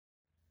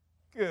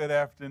Good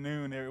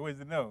afternoon,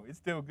 everyone. No, it's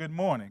still good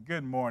morning.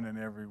 Good morning,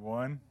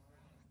 everyone.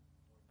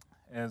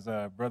 As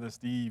Brother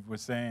Steve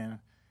was saying,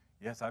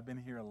 yes, I've been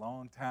here a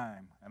long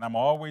time. And I'm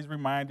always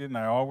reminded and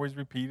I always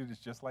repeat it.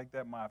 It's just like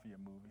that mafia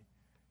movie.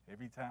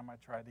 Every time I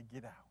try to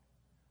get out,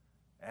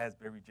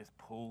 Asbury just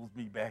pulls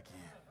me back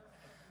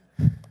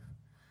in.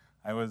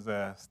 I was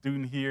a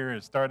student here.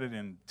 It started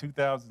in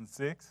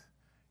 2006,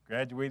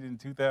 graduated in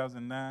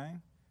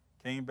 2009,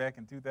 came back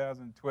in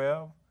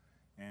 2012,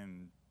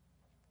 and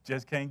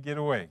just can't get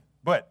away.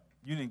 But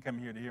you didn't come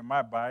here to hear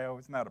my bio.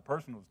 It's not a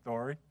personal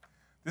story.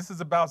 This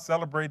is about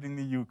celebrating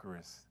the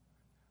Eucharist.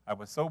 I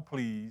was so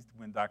pleased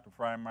when Dr.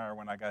 Freimeyer,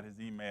 when I got his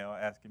email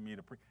asking me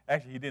to preach.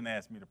 Actually, he didn't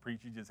ask me to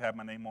preach. He just had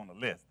my name on the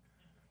list.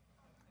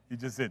 He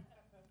just said,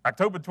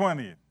 October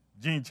 20th,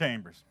 Eugene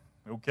Chambers.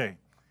 Okay.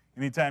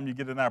 Anytime you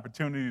get an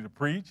opportunity to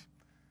preach,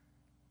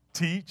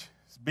 teach,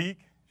 speak,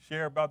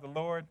 share about the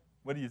Lord,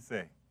 what do you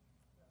say?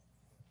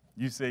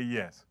 You say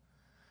yes.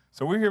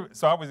 So we're here.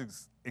 So I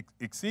was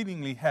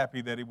exceedingly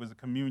happy that it was a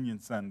communion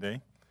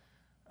Sunday,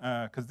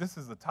 because this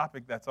is a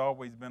topic that's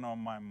always been on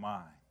my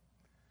mind,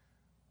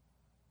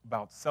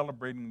 about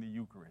celebrating the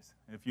Eucharist.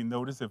 If you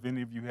notice, if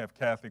any of you have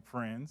Catholic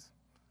friends,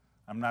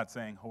 I'm not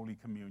saying Holy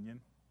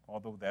Communion,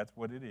 although that's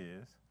what it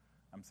is.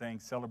 I'm saying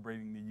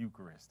celebrating the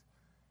Eucharist,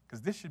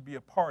 because this should be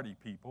a party,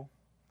 people.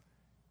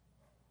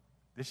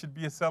 This should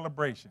be a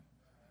celebration.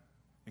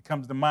 It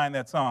comes to mind,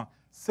 that song,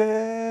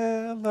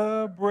 Celebrate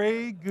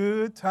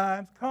Good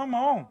Times. Come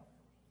on.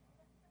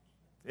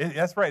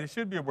 That's right. It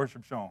should be a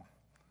worship song.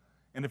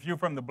 And if you're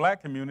from the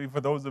black community, for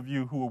those of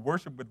you who will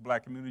worship with the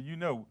black community, you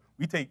know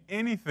we take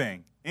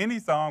anything, any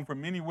song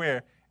from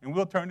anywhere, and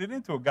we'll turn it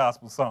into a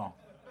gospel song.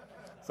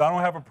 So I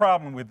don't have a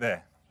problem with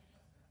that.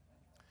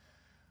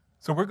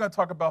 So we're going to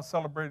talk about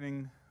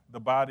celebrating the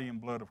body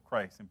and blood of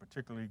Christ, and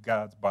particularly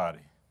God's body.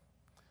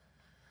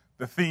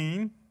 The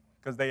theme,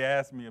 because they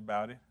asked me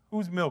about it,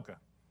 who's Milka?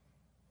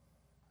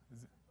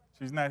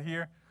 She's not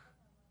here?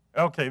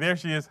 Okay, there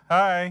she is.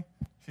 Hi.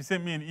 She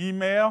sent me an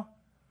email.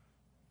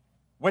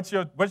 What's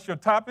your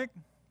topic?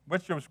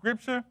 What's your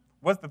scripture?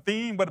 What's the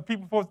theme? What are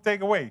people supposed to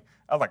take away?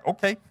 I was like,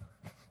 okay.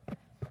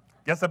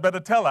 Guess I better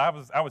tell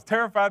her. I was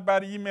terrified by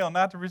the email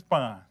not to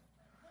respond.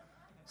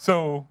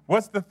 So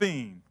what's the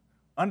theme?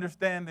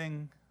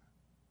 Understanding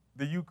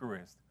the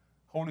Eucharist,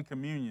 Holy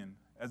Communion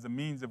as a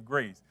means of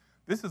grace.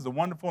 This is a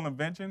wonderful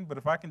invention, but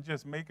if I can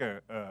just make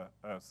a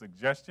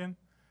suggestion,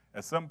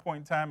 at some point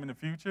in time in the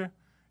future,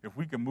 if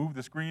we can move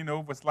the screen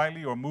over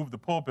slightly or move the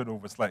pulpit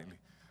over slightly.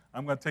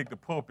 I'm going to take the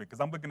pulpit because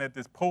I'm looking at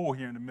this pole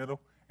here in the middle,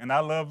 and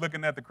I love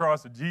looking at the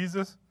cross of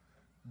Jesus,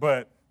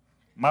 but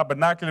my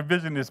binocular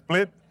vision is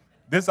split.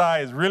 This eye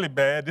is really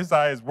bad. This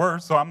eye is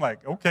worse, so I'm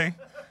like, okay,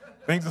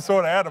 things are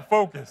sort of out of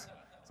focus.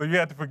 So you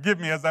have to forgive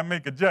me as I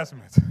make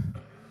adjustments.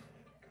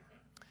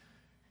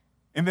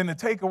 And then the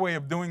takeaway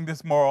of doing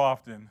this more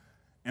often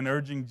and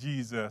urging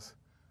Jesus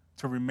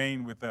to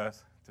remain with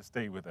us, to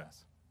stay with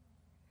us.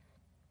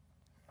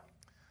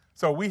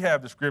 So we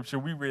have the scripture.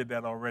 We read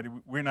that already.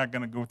 We're not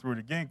going to go through it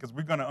again because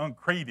we're going to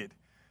uncrate it,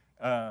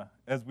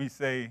 as we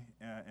say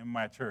in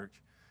my church.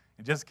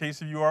 And just in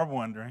case you are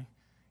wondering,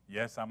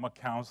 yes, I'm a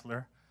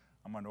counselor.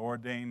 I'm an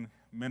ordained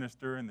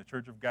minister in the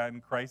Church of God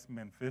in Christ,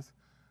 Memphis,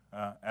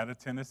 out of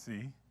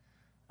Tennessee.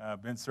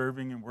 I've been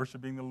serving and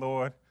worshiping the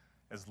Lord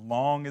as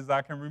long as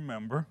I can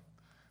remember.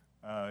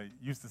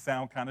 Used to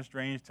sound kind of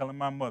strange telling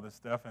my mother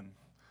stuff. And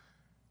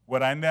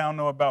what I now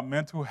know about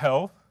mental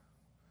health,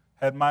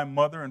 had my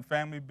mother and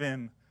family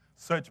been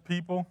such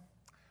people,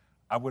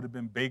 I would have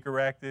been Baker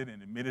acted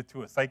and admitted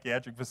to a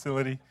psychiatric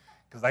facility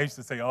because I used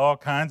to say all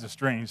kinds of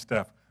strange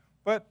stuff.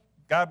 But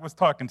God was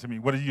talking to me.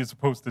 What are you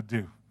supposed to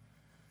do?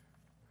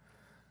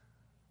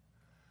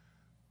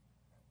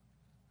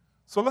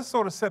 So let's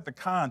sort of set the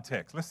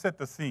context. Let's set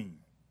the scene.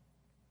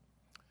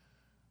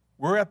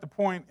 We're at the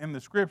point in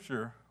the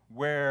scripture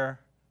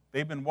where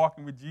they've been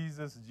walking with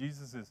Jesus.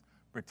 Jesus is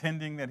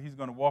pretending that he's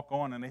going to walk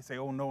on, and they say,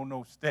 oh,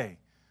 no, stay.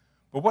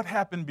 But what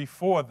happened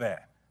before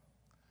that?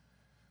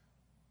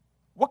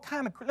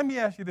 Let me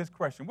ask you this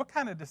question. What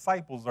kind of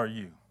disciples are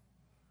you?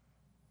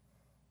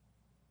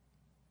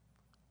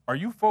 Are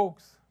you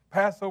folks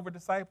Passover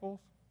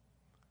disciples?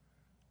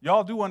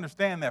 Y'all do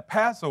understand that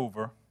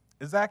Passover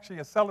is actually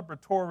a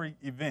celebratory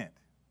event.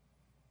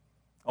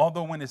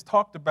 Although when it's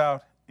talked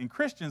about in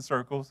Christian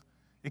circles,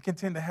 it can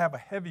tend to have a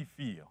heavy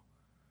feel.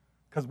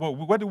 Because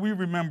what do we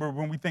remember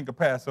when we think of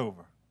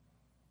Passover?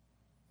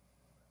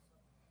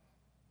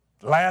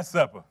 Last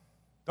Supper.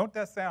 Don't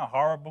that sound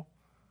horrible?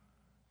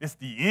 It's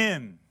the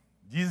end.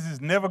 Jesus is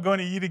never going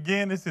to eat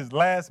again. It's his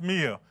last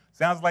meal.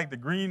 Sounds like the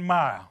Green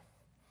Mile.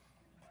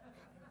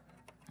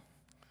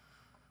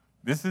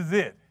 This is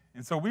it.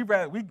 And so we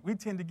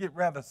tend to get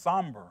rather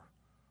somber.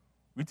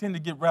 We tend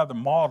to get rather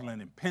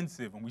maudlin and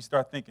pensive, and we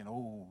start thinking,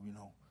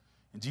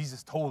 and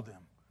Jesus told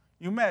them.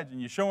 You imagine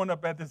you're showing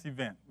up at this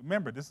event.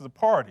 Remember, this is a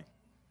party.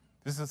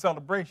 This is a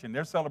celebration.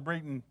 They're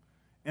celebrating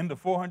in the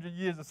 400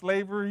 years of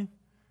slavery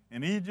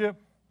in Egypt.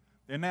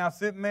 They're now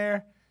sitting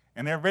there,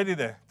 and they're ready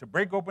to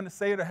break open the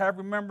Seder, have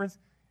remembrance,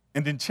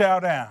 and then chow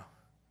down.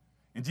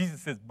 And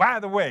Jesus says, by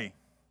the way,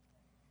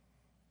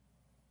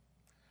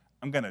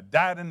 I'm going to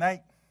die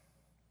tonight,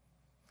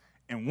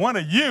 and one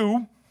of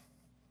you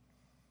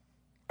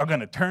are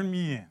going to turn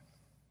me in.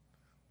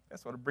 That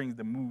sort of brings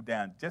the mood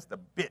down just a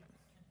bit.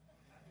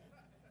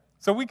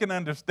 So we can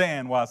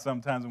understand why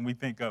sometimes when we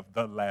think of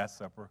the Last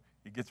Supper,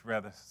 it gets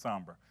rather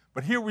somber.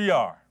 But here we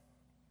are.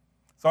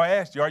 So I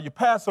asked you, are you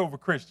Passover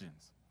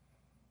Christians?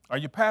 Are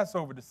you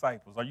Passover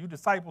disciples? Are you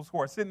disciples who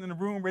are sitting in the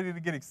room ready to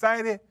get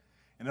excited,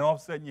 and then all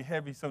of a sudden you're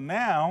heavy? So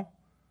now,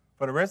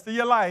 for the rest of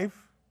your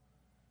life,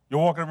 you're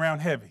walking around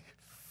heavy.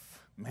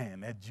 Man,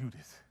 that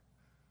Judas,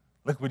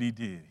 look what he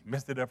did. He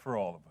messed it up for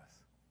all of us.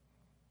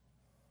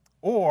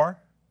 Or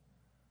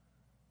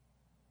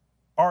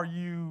are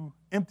you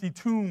empty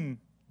tomb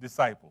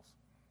disciples?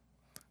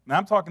 Now,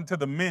 I'm talking to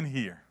the men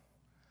here.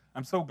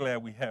 I'm so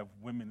glad we have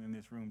women in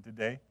this room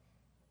today.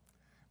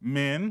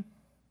 Men,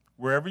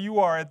 wherever you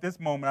are at this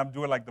moment, I'm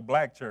doing like the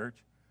black church,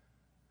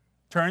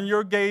 turn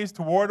your gaze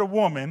toward a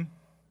woman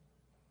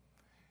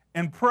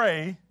and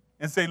pray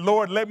and say,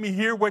 Lord, let me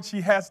hear what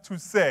she has to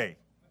say.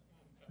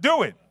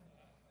 Do it.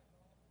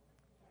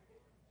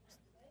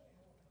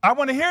 I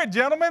want to hear it,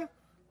 gentlemen.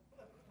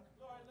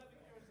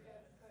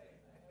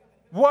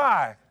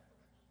 Why?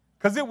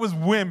 Because it was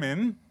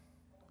women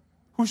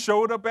who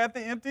showed up at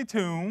the empty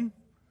tomb,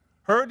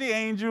 heard the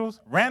angels,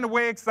 ran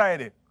away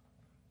excited.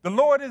 The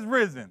Lord is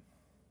risen.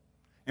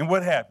 And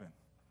what happened?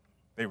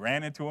 They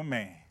ran into a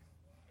man.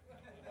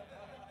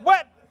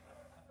 What?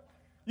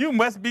 You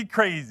must be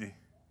crazy.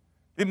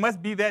 It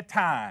must be that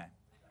time.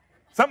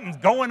 Something's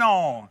going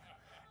on.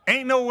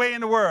 Ain't no way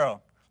in the world.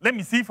 Let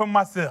me see for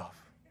myself.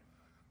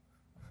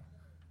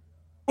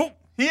 Oop,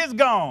 he is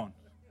gone.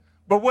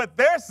 But what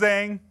they're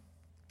saying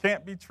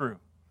can't be true.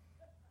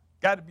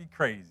 Got to be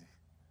crazy.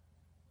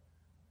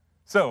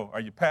 So, are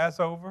you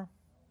Passover?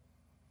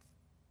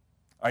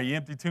 Are you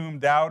empty tomb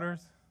doubters?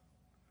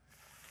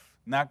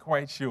 Not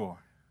quite sure.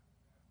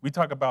 We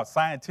talk about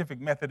scientific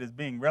method as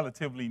being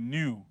relatively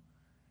new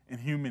in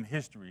human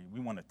history. We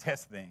want to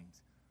test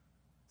things.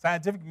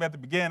 Scientific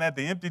method began at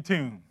the empty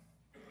tomb.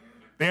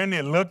 They're in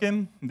there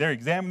looking, they're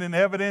examining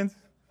evidence.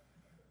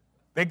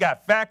 They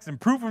got facts and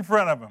proof in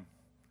front of them.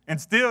 And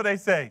still they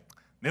say,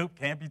 nope,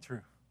 can't be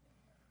true.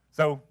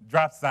 So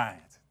drop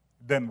science.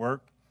 It doesn't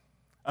work.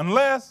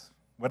 Unless,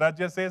 what I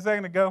just said a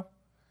second ago,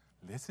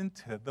 listen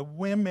to the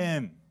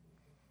women.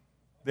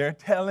 They're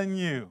telling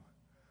you,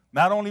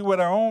 not only with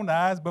our own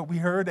eyes, but we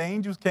heard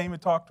angels came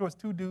and talked to us,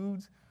 two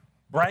dudes,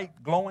 bright,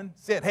 glowing,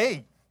 said,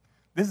 hey,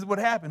 this is what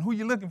happened. Who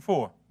you looking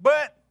for?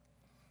 But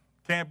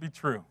can't be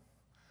true.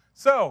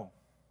 So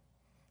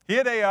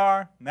here they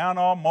are, now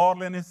all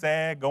maudlin and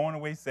sad, going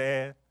away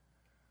sad,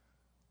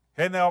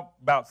 heading out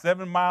about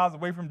 7 miles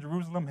away from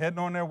Jerusalem, heading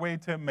on their way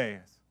to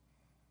Emmaus.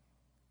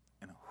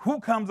 And who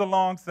comes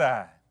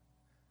alongside?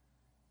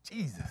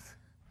 Jesus.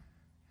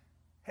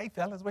 Hey,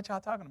 fellas, what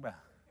y'all talking about?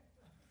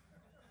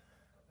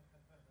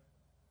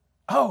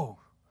 Oh,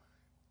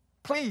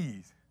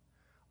 please,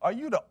 are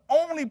you the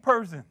only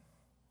person,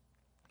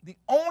 the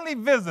only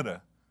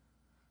visitor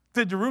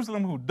to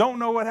Jerusalem who don't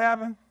know what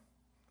happened?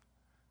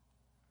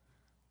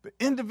 The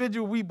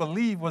individual we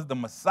believe was the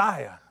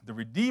Messiah, the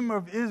Redeemer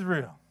of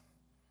Israel.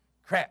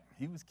 Crap,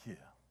 he was killed.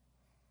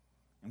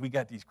 And we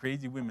got these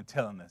crazy women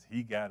telling us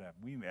he got up.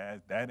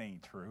 That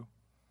ain't true.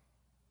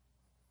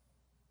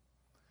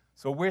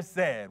 So we're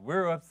sad,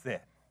 we're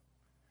upset,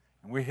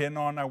 and we're heading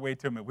on our way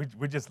to Emmaus.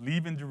 We're just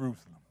leaving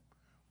Jerusalem.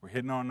 We're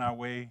heading on our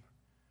way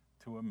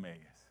to Emmaus.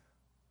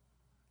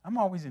 I'm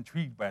always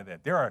intrigued by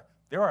that. There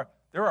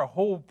are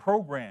whole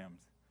programs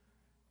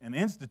and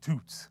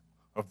institutes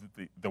of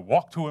the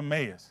walk to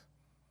Emmaus.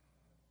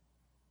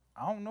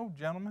 I don't know,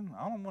 gentlemen.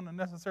 I don't want to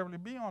necessarily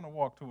be on a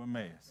walk to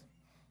Emmaus.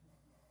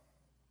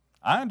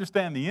 I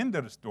understand the end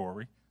of the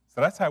story,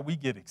 so that's how we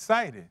get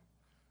excited.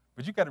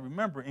 But you got to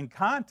remember, in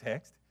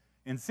context,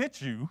 in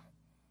situ,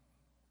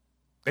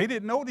 they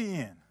didn't know the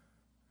end.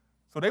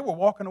 So they were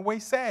walking away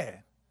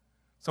sad.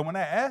 So when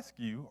I ask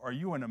you, are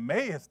you an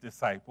Emmaus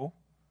disciple,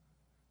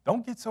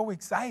 don't get so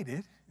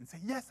excited and say,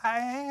 yes, I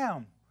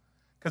am.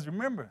 Because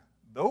remember,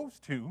 those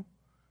two,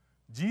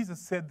 Jesus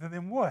said to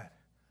them what?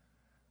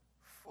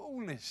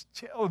 Foolish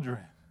children.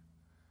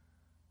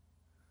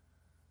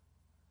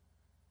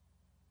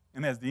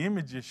 And as the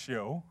images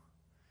show,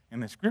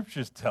 and the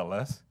scriptures tell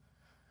us,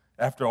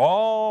 after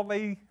all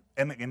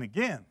and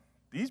again,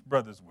 these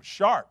brothers were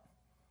sharp.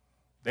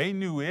 They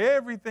knew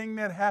everything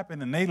that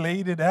happened and they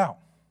laid it out.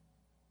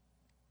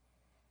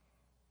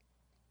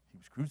 He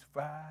was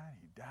crucified,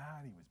 he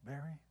died, he was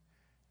buried.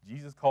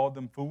 Jesus called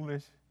them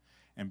foolish.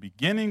 And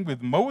beginning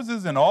with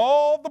Moses and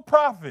all the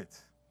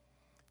prophets,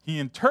 he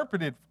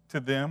interpreted to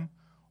them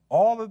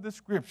all of the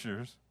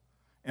scriptures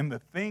and the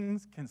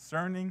things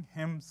concerning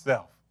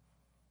himself.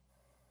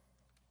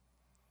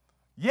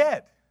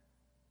 Yet,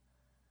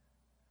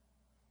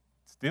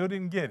 still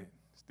didn't get it,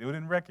 still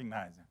didn't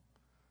recognize him.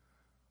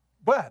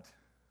 But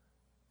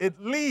at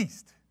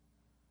least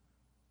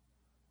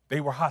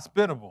they were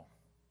hospitable.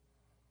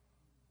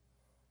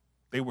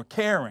 They were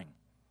caring.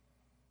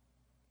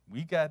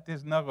 We got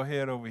this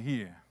knucklehead over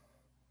here.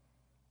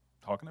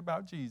 talking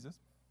about Jesus,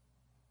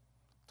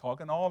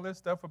 talking all this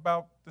stuff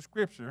about the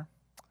scripture,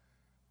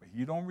 but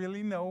he don't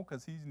really know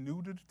because he's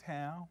new to the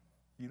town.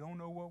 He don't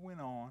know what went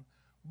on.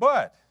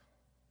 But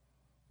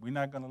we're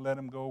not going to let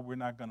him go. We're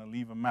not going to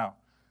leave him out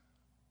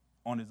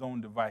on his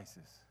own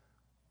devices.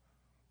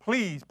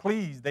 Please,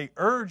 please, they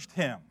urged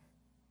him.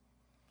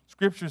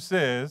 Scripture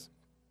says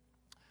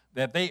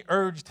that they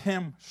urged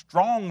him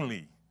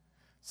strongly,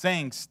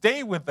 saying,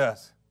 stay with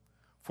us,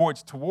 for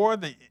it's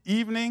toward the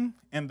evening,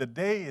 and the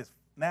day is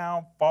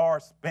now far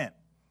spent.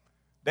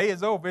 Day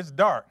is over, it's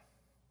dark.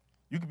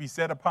 You could be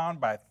set upon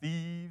by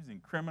thieves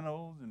and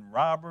criminals and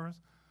robbers.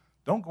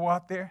 Don't go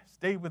out there,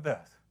 stay with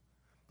us.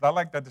 But I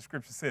like that the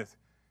scripture says,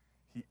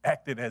 he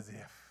acted as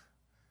if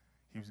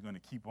he was going to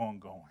keep on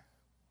going.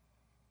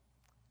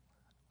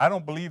 I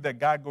don't believe that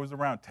God goes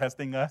around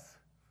testing us,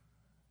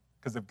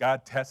 because if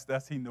God tests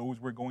us, he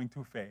knows we're going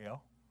to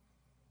fail.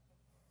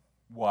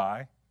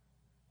 Why?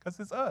 Because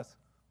it's us.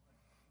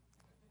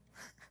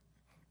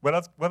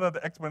 What other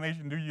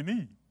explanation do you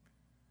need?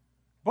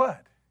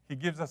 But he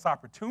gives us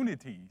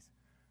opportunities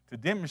to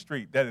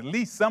demonstrate that at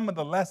least some of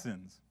the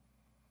lessons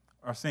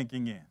are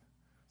sinking in.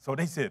 So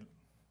they said,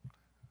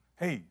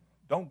 hey,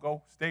 don't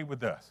go, stay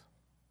with us.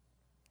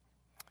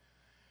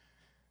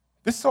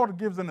 This sort of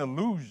gives an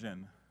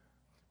illusion.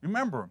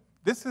 Remember,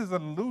 this is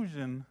an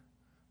allusion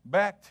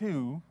back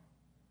to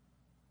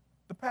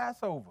the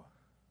Passover,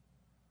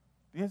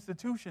 the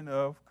institution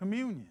of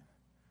communion.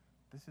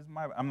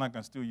 I'm not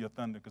going to steal your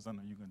thunder because I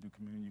know you're going to do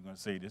communion, you're going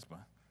to say this,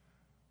 but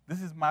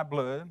this is my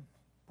blood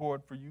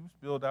poured for you,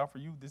 spilled out for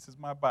you. This is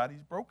my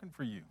body's broken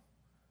for you.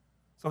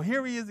 So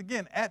here he is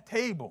again at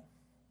table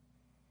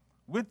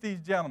with these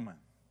gentlemen.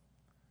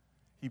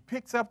 He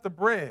picks up the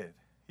bread,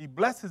 he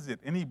blesses it,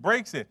 and he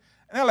breaks it.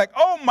 And they're like,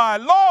 oh my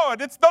Lord,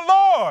 it's the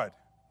Lord.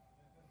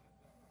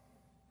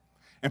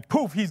 And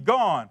poof, he's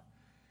gone.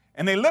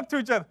 And they look to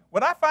each other.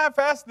 What I find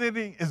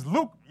fascinating is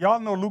Luke. Y'all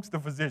know Luke's the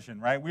physician,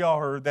 right? We all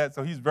heard that,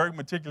 so he's a very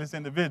meticulous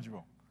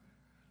individual.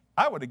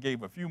 I would have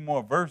gave a few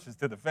more verses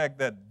to the fact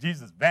that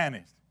Jesus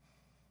vanished.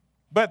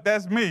 But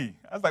that's me.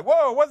 I was like,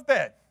 whoa, what's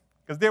that?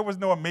 Because there was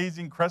no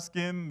amazing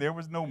Kreskin. There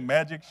was no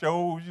magic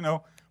shows,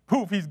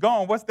 Poof, he's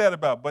gone. What's that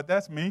about? But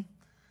that's me.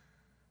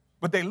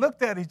 But they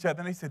looked at each other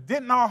and they said,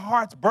 didn't our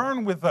hearts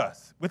burn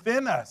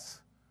within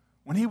us,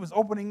 when he was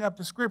opening up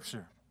the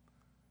scripture?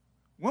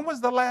 When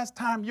was the last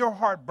time your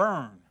heart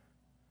burned?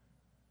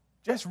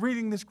 Just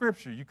reading the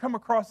scripture. You come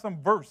across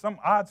some verse, some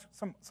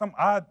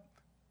odd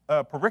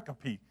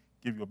pericope,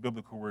 give you a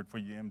biblical word for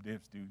your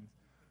MDiv students.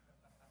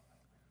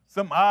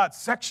 Some odd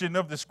section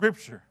of the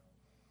scripture.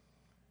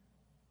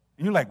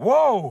 And you're like,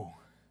 whoa,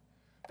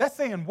 that's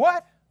saying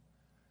what?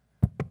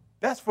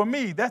 That's for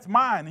me, that's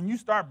mine. And you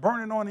start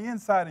burning on the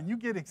inside and you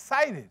get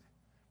excited.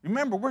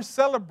 Remember, we're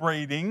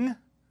celebrating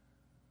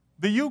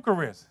the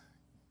Eucharist.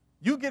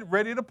 You get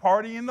ready to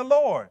party in the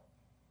Lord.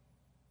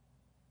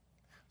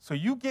 So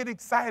you get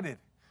excited.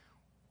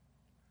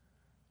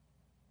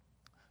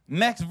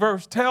 Next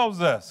verse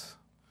tells us,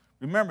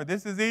 remember,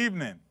 this is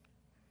evening.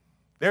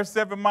 They're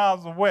 7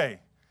 miles away.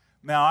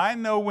 Now, I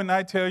know when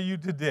I tell you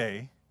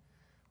today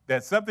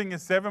that something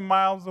is 7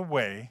 miles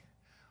away,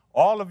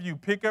 all of you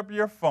pick up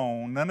your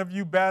phone, none of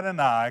you bat an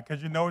eye,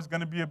 because you know it's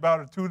going to be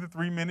about a 2 to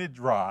 3 minute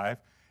drive.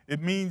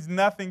 It means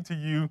nothing to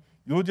you.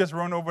 You'll just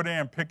run over there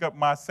and pick up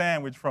my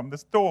sandwich from the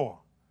store.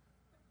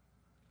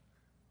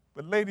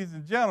 But ladies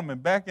and gentlemen,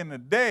 back in the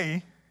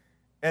day,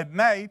 at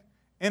night,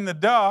 in the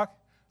dark,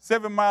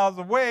 7 miles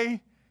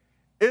away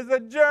is a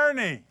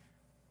journey.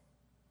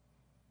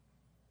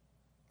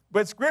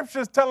 But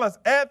scriptures tell us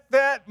at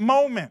that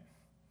moment,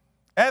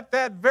 at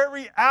that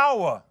very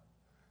hour,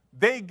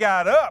 they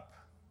got up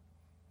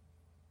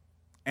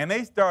and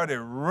they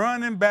started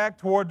running back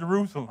toward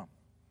Jerusalem.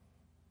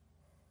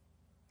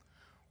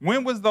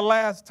 When was the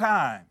last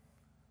time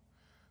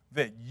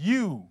that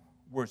you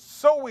were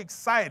so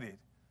excited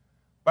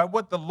by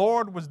what the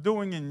Lord was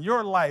doing in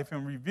your life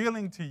and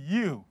revealing to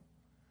you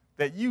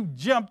that you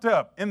jumped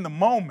up in the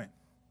moment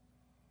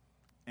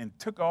and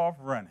took off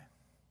running?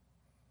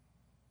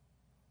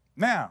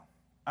 Now,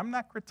 I'm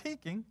not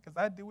critiquing, because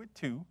I do it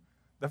too,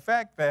 the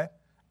fact that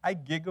I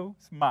giggle,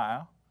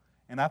 smile,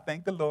 and I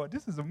thank the Lord.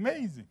 This is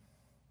amazing.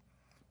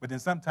 But then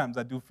sometimes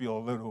I do feel a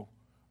little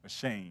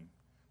ashamed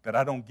that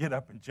I don't get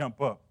up and jump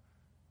up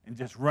and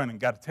just run and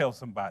got to tell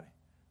somebody,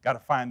 got to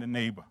find a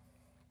neighbor.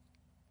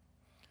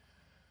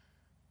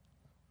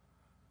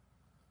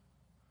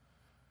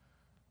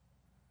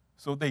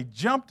 So they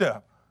jumped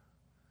up,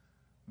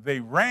 they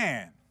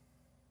ran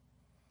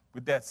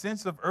with that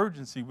sense of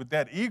urgency, with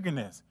that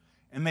eagerness,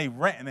 and they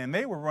ran, and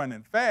they were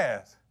running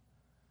fast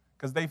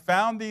because they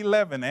found the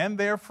 11 and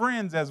their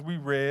friends, as we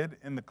read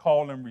in the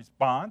call and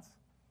response.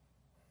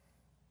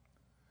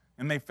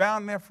 And they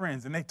found their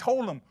friends, and they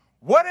told them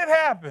what had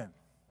happened.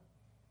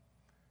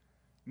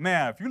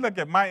 Now, if you look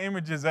at my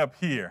images up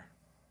here,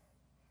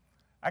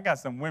 I got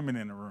some women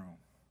in the room.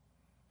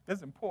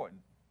 That's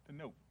important to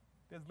note.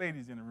 There's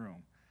ladies in the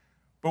room.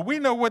 But we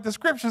know what the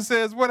scripture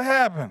says, what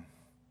happened.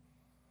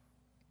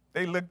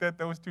 They looked at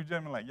those two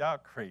gentlemen like, y'all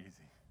crazy.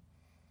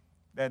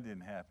 That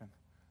didn't happen.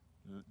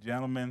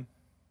 Gentlemen,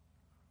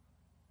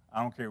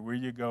 I don't care where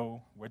you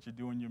go, what you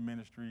do in your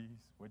ministries,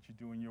 what you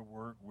do in your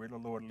work, where the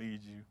Lord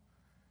leads you.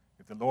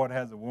 If the Lord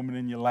has a woman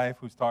in your life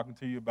who's talking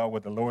to you about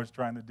what the Lord's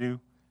trying to do,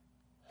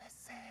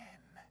 listen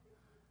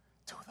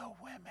to the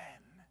women.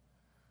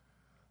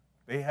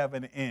 They have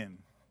an end.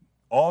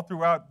 All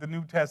throughout the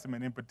New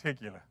Testament in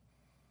particular,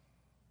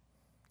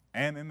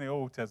 and in the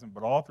Old Testament,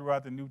 but all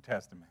throughout the New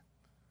Testament,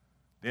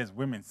 there's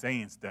women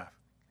saying stuff.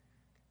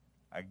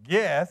 I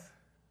guess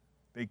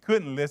they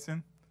couldn't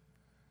listen,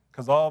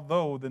 because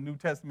although the New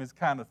Testament is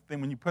kind of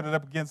thin, when you put it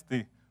up against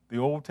the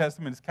Old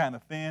Testament, it's kind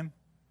of thin,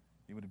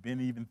 it would have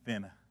been even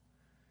thinner,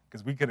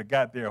 because we could have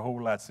got there a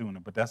whole lot sooner,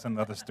 but that's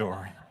another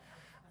story.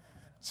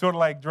 Sort of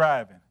like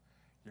driving.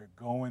 You're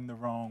going the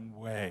wrong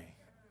way.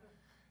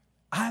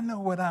 I know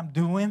what I'm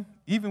doing.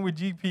 Even with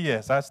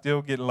GPS, I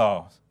still get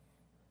lost.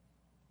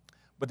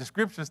 But the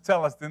scriptures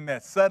tell us then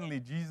that suddenly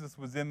Jesus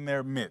was in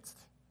their midst,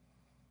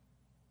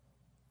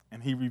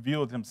 and he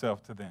revealed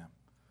himself to them.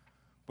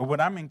 But what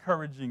I'm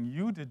encouraging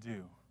you to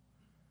do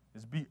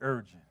is be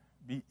urgent,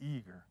 be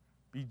eager,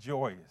 be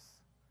joyous.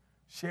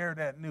 Share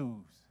that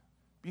news.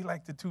 Be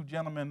like the two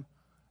gentlemen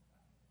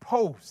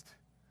post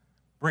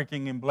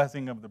breaking and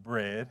blessing of the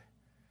bread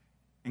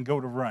and go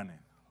to running,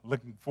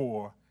 looking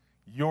for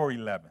your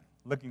 11,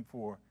 looking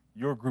for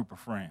your group of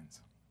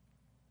friends.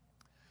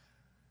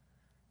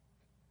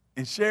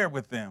 And share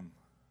with them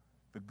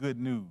the good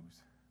news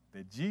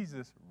that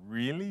Jesus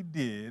really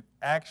did,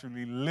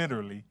 actually,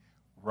 literally,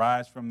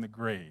 rise from the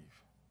grave.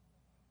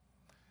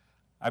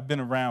 I've been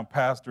around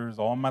pastors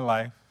all my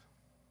life,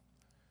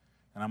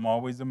 and I'm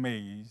always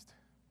amazed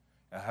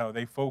at how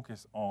they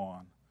focus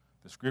on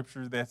the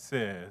scripture that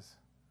says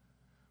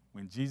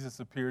when Jesus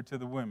appeared to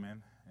the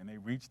women and they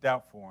reached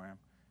out for him,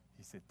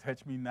 he said,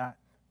 "Touch me not,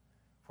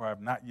 for I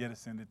have not yet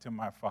ascended to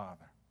my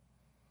Father."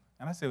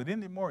 And I said, well,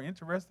 isn't it more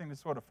interesting to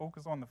sort of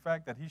focus on the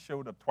fact that he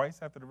showed up twice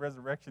after the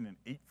resurrection and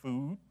ate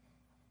food?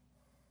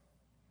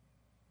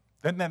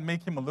 Doesn't that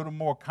make him a little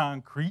more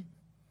concrete?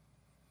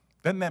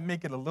 Doesn't that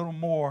make it a little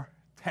more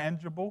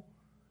tangible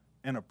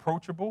and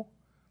approachable?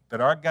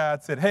 That our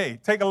God said, hey,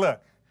 take a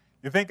look.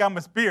 You think I'm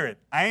a spirit.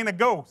 I ain't a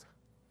ghost.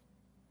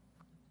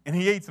 And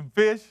he ate some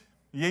fish.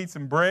 He ate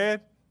some bread.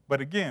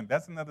 But again,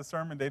 that's another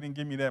sermon. They didn't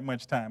give me that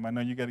much time. I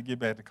know you got to get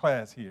back to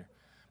class here.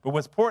 But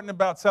what's important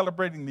about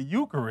celebrating the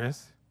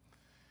Eucharist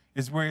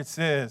is where it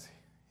says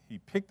he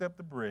picked up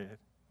the bread,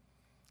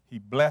 he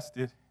blessed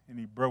it, and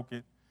he broke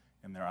it,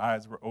 and their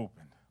eyes were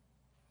opened.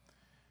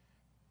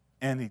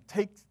 And it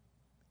takes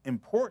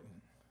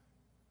important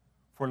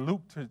for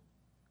Luke to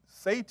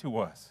say to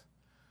us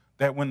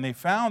that when they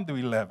found the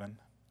 11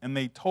 and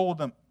they told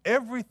them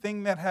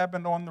everything that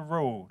happened on the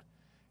road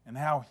and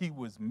how he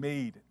was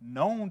made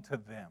known to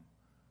them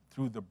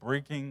through the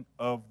breaking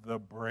of the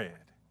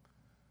bread.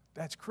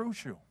 That's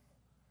crucial.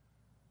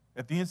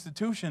 At the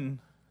institution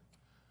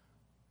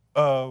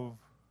of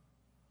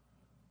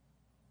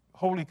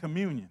Holy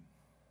Communion,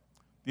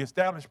 the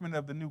establishment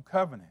of the new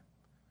covenant,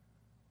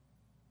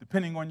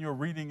 depending on your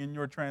reading and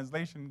your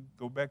translation,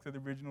 go back to the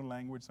original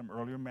language, some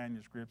earlier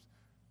manuscripts.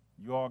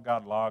 You all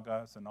got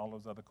Logos and all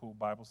those other cool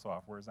Bible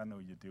softwares. I know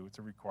you do. It's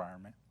a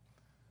requirement.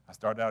 I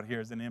started out here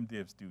as an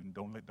MDiv student.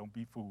 Don't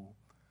be fooled.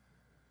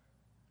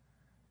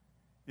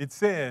 It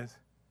says,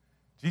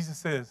 Jesus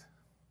says,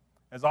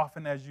 as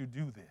often as you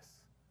do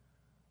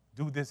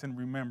this in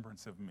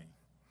remembrance of me.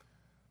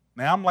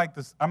 Now I'm like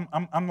this.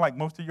 I'm like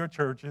most of your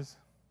churches.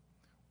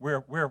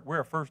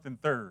 We're first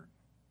and third.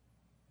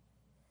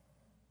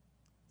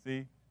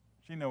 See,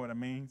 she know what it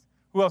means.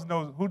 Who else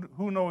knows?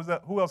 Who knows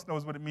that? Who else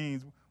knows what it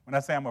means when I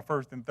say I'm a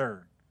first and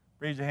third?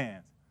 Raise your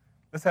hands.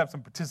 Let's have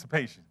some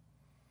participation.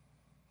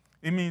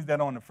 It means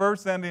that on the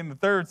first Sunday and the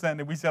third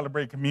Sunday we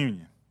celebrate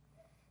communion.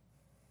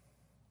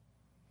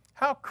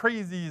 How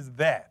crazy is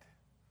that?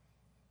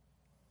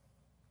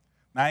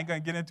 Now I ain't gonna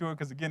get into it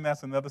because again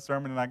that's another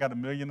sermon and I got a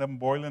million of them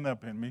boiling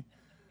up in me.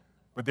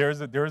 But there is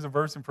a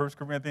verse in 1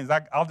 Corinthians.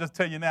 I'll just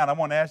tell you now. And I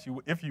want to ask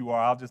you if you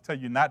are. I'll just tell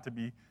you not to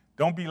be.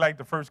 Don't be like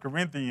the 1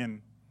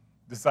 Corinthian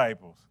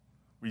disciples.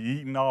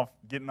 We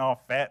getting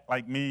all fat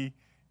like me,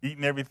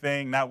 eating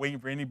everything, not waiting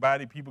for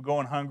anybody, people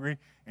going hungry,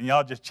 and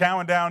y'all just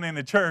chowing down in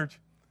the church.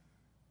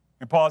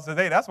 And Paul says,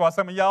 hey, that's why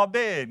some of y'all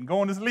dead and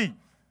going to sleep,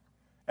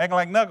 acting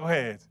like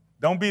knuckleheads.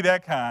 Don't be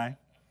that kind.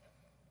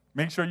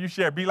 Make sure you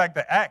share. Be like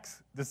the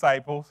Acts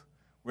disciples,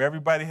 where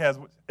everybody has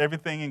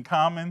everything in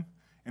common,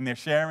 and they're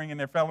sharing in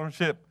their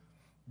fellowship.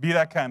 Be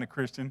that kind of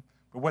Christian.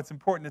 But what's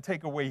important to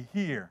take away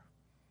here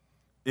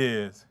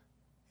is,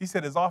 he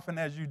said, as often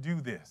as you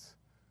do this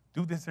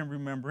in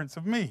remembrance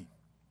of me.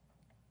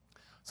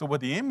 So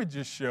what the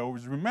images show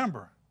is,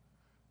 remember,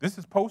 this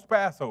is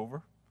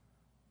post-Passover,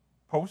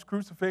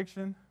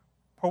 post-crucifixion,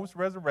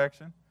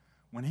 post-resurrection.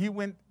 When he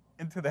went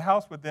into the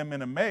house with them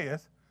in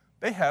Emmaus,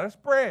 they had a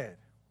spread.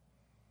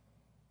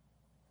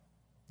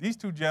 These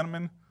two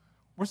gentlemen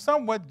were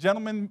somewhat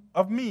gentlemen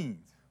of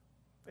means.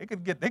 They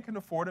could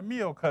afford a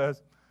meal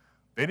because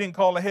they didn't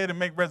call ahead and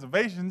make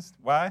reservations.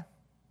 Why?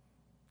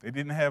 They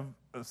didn't have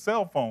a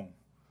cell phone.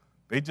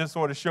 They just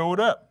sort of showed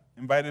up.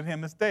 invited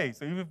him to stay.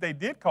 So even if they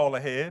did call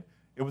ahead,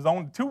 it was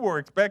only 2 were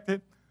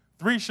expected,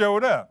 3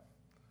 showed up.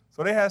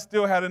 So they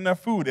still had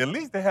enough food. At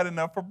least they had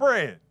enough for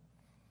bread.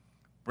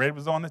 Bread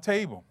was on the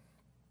table.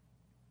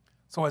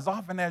 So as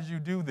often as you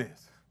do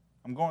this,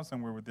 I'm going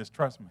somewhere with this,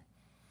 trust me.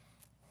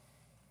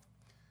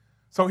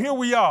 So here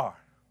we are.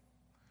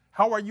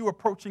 How are you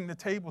approaching the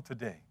table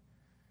today?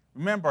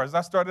 Remember, as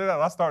I started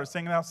out, I started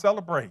singing out,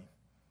 Celebrate.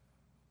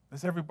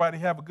 Let's everybody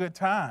have a good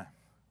time.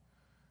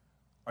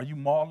 Are you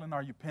maudlin?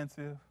 Are you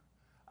pensive?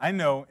 I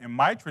know in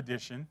my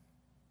tradition,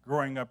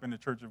 growing up in the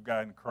Church of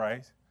God in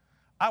Christ,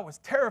 I was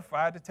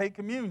terrified to take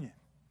communion.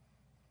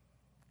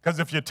 Because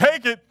if you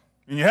take it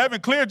and you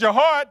haven't cleared your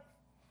heart,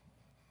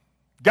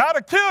 God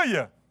will kill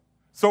you.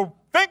 So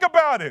think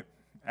about it.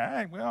 All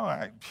right,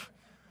 well,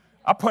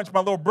 I punched my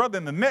little brother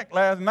in the neck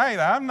last night.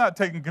 I'm not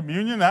taking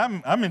communion.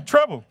 I'm in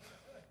trouble.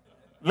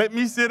 Let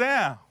me sit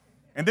down.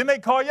 And then they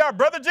call you out,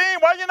 Brother Gene,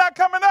 why you not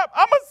coming up?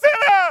 I'm a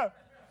sinner.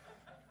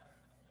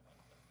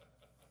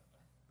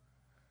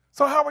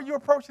 So how are you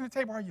approaching the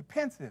table? Are you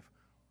pensive?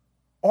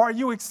 Or are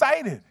you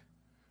excited?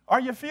 Are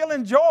you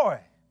feeling joy?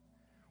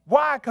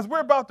 Why? Because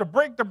we're about to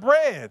break the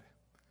bread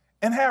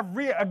and have,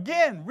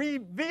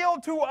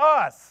 revealed to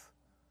us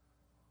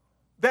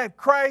that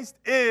Christ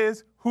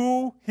is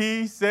who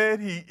he said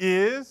he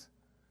is,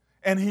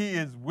 and he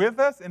is with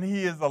us, and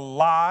he is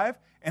alive,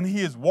 and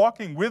he is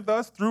walking with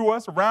us, through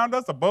us, around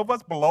us, above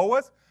us, below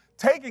us,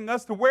 taking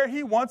us to where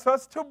he wants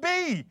us to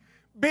be.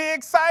 Be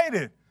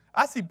excited.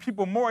 I see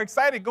people more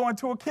excited going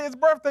to a kid's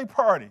birthday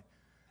party.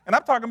 And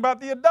I'm talking about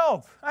the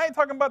adults. I ain't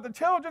talking about the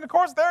children. Of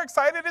course, they're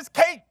excited. It's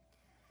cake.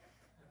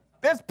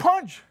 There's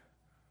punch.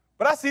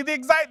 But I see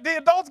the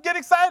adults get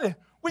excited.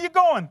 Where you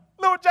going?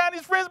 Little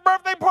Johnny's friend's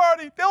birthday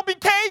party. There'll be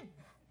cake.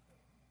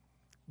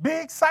 Be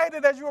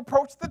excited as you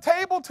approach the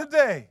table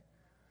today.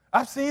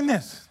 I've seen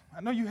this.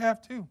 I know you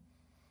have too.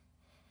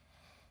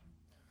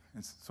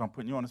 And so I'm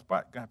putting you on the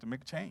spot. You're going to have to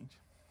make a change.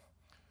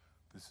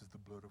 This is the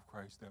blood of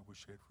Christ that was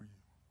shed for you.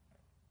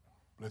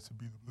 Blessed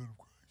be the blood of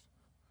Christ.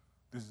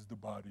 This is the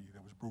body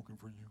that was broken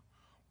for you.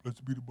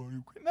 Blessed be the body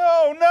of Christ.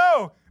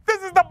 No.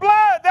 This is the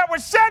blood that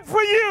was shed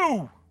for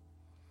you.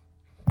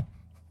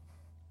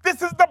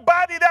 This is the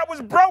body that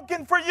was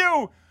broken for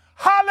you.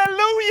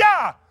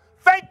 Hallelujah.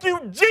 Thank you,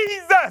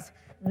 Jesus.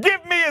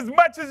 Give me as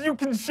much as you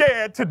can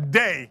share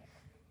today.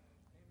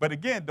 But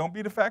again, don't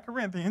be the fat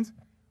Corinthians,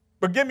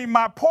 but give me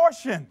my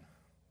portion.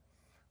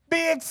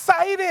 Be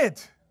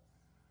excited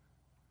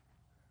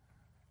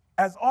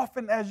as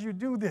often as you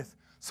do this.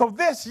 So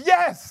this,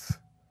 yes.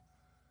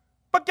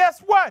 But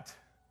guess what?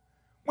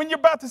 When you're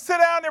about to sit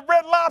down at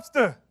Red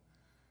Lobster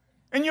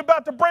and you're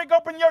about to break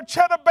open your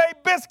Cheddar Bay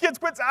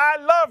biscuits, which I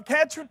love,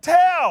 can't you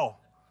tell?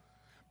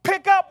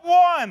 Pick up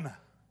one.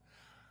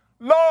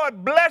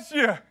 Lord bless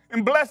you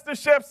and bless the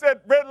chefs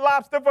at Red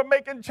Lobster for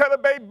making Cheddar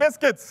Bay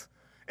biscuits.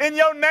 In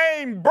your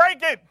name,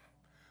 break it.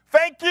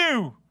 Thank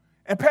you.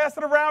 And pass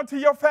it around to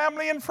your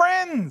family and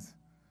friends.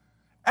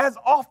 As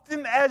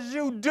often as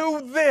you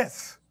do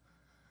this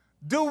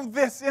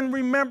in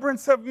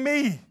remembrance of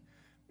me.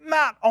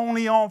 Not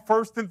only on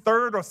first and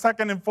third or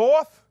second and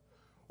fourth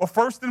or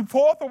first and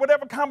fourth or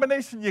whatever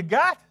combination you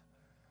got.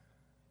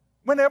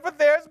 Whenever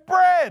there's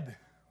bread.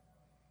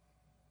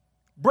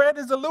 Bread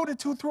is alluded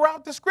to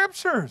throughout the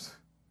scriptures.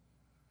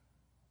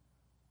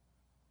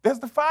 There's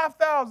the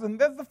 5,000.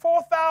 There's the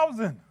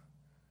 4,000.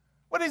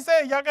 What did he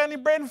say? Y'all got any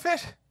bread and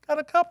fish? Got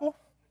a couple.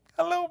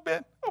 Got a little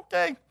bit.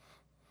 Okay.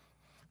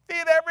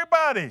 Feed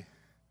everybody.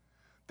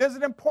 There's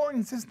an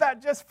importance. It's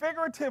not just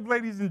figurative,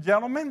 ladies and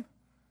gentlemen.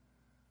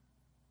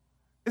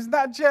 It's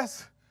not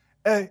just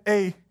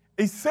a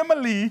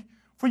simile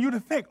for you to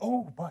think,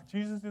 oh, but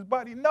Jesus'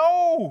 body.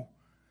 No,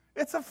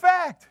 it's a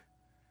fact.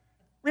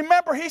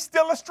 Remember, he's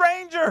still a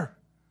stranger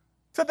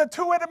to the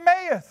 2 at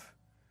Emmaus.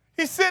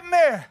 He's sitting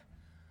there.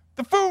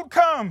 The food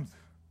comes.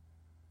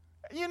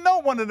 You know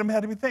one of them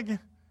had to be thinking,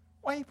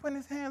 why are you putting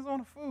his hands on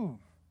the food?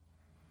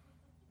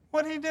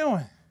 What are you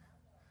doing?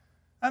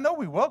 I know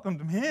we welcomed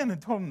him in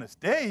and told him to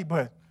stay,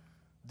 but,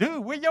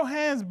 dude, where your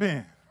hands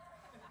been?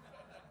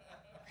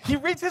 He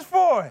reaches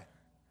for it.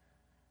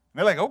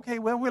 They're like, okay,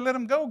 well, we'll let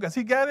him go because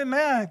he got it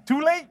now.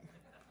 Too late.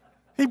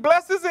 He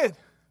blesses it.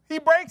 He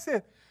breaks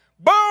it.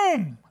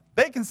 Boom.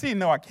 They can see.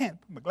 No, I can't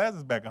put my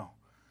glasses back on.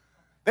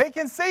 They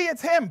can see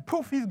it's him.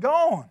 Poof, he's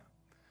gone.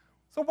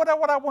 So what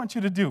I want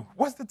you to do,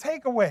 what's the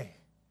takeaway?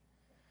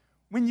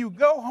 When you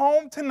go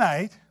home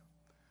tonight,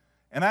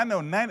 and I know,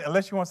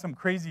 unless you want some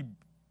crazy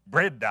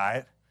bread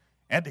diet,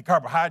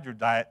 anti-carbohydrate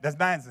diet, that's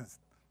nonsense.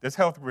 There's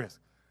health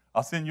risk.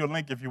 I'll send you a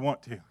link if you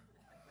want to.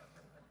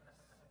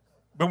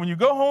 But when you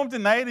go home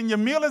tonight and your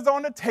meal is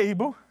on the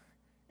table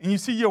and you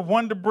see your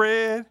Wonder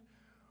Bread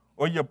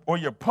or your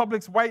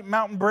Publix White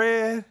Mountain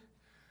Bread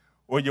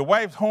or your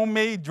wife's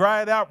homemade,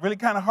 dried out, really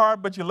kind of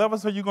hard, but you love her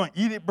so you're going to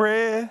eat it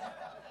bread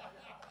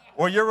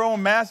or your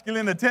own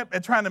masculine attempt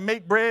at trying to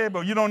make bread,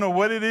 but you don't know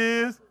what it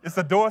is. It's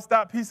a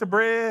doorstop piece of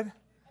bread.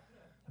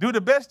 Do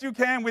the best you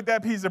can with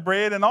that piece of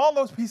bread and all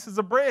those pieces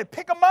of bread.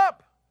 Pick them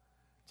up.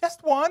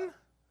 Just one.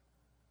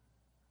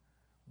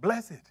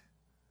 Bless it.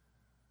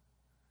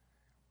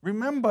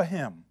 Remember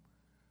him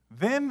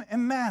then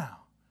and now.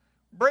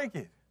 Break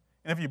it.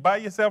 And if you're by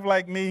yourself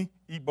like me,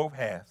 eat both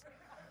halves.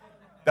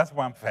 That's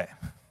why I'm fat.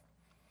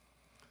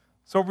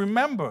 So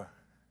remember,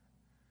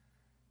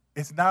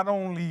 it's not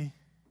only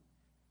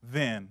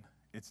then,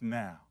 it's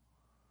now.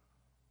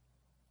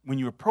 When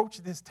you approach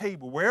this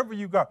table, wherever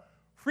you go,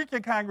 freak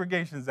your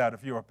congregations out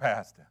if you're a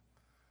pastor.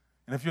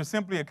 And if you're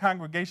simply a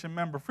congregation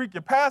member, freak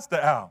your pastor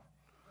out.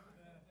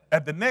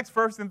 At the next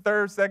first and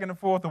third, second and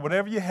fourth, or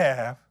whatever you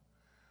have,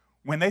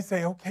 when they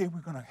say, okay, we're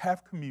going to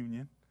have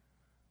communion,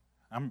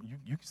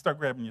 you can start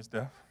grabbing your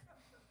stuff.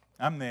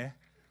 I'm there.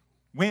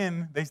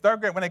 When they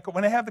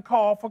when they have the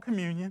call for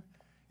communion,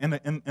 in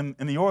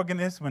the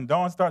organist, when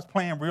Dawn starts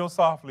playing real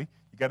softly,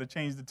 you got to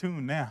change the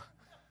tune now.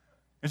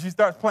 And she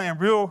starts playing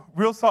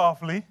real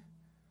softly,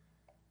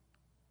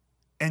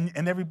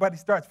 and everybody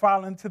starts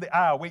filing to the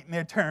aisle, waiting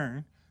their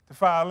turn to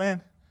file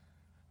in.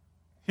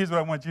 Here's what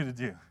I want you to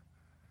do.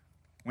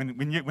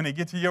 When they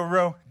get to your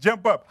row,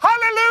 jump up.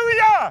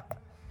 Hallelujah!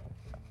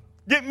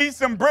 Get me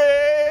some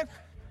bread.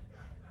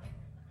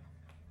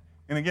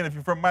 And again, if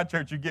you're from my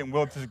church, you're getting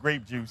Welch's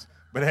grape juice.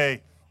 But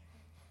hey,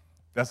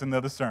 that's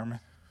another sermon.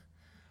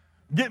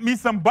 Get me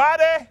some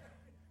body,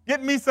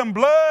 get me some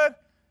blood,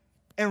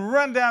 and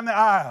run down the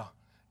aisle.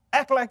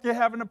 Act like you're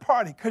having a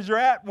party because you're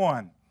at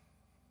one.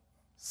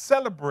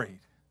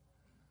 Celebrate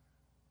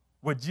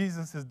what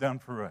Jesus has done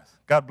for us.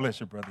 God bless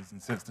you, brothers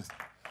and sisters.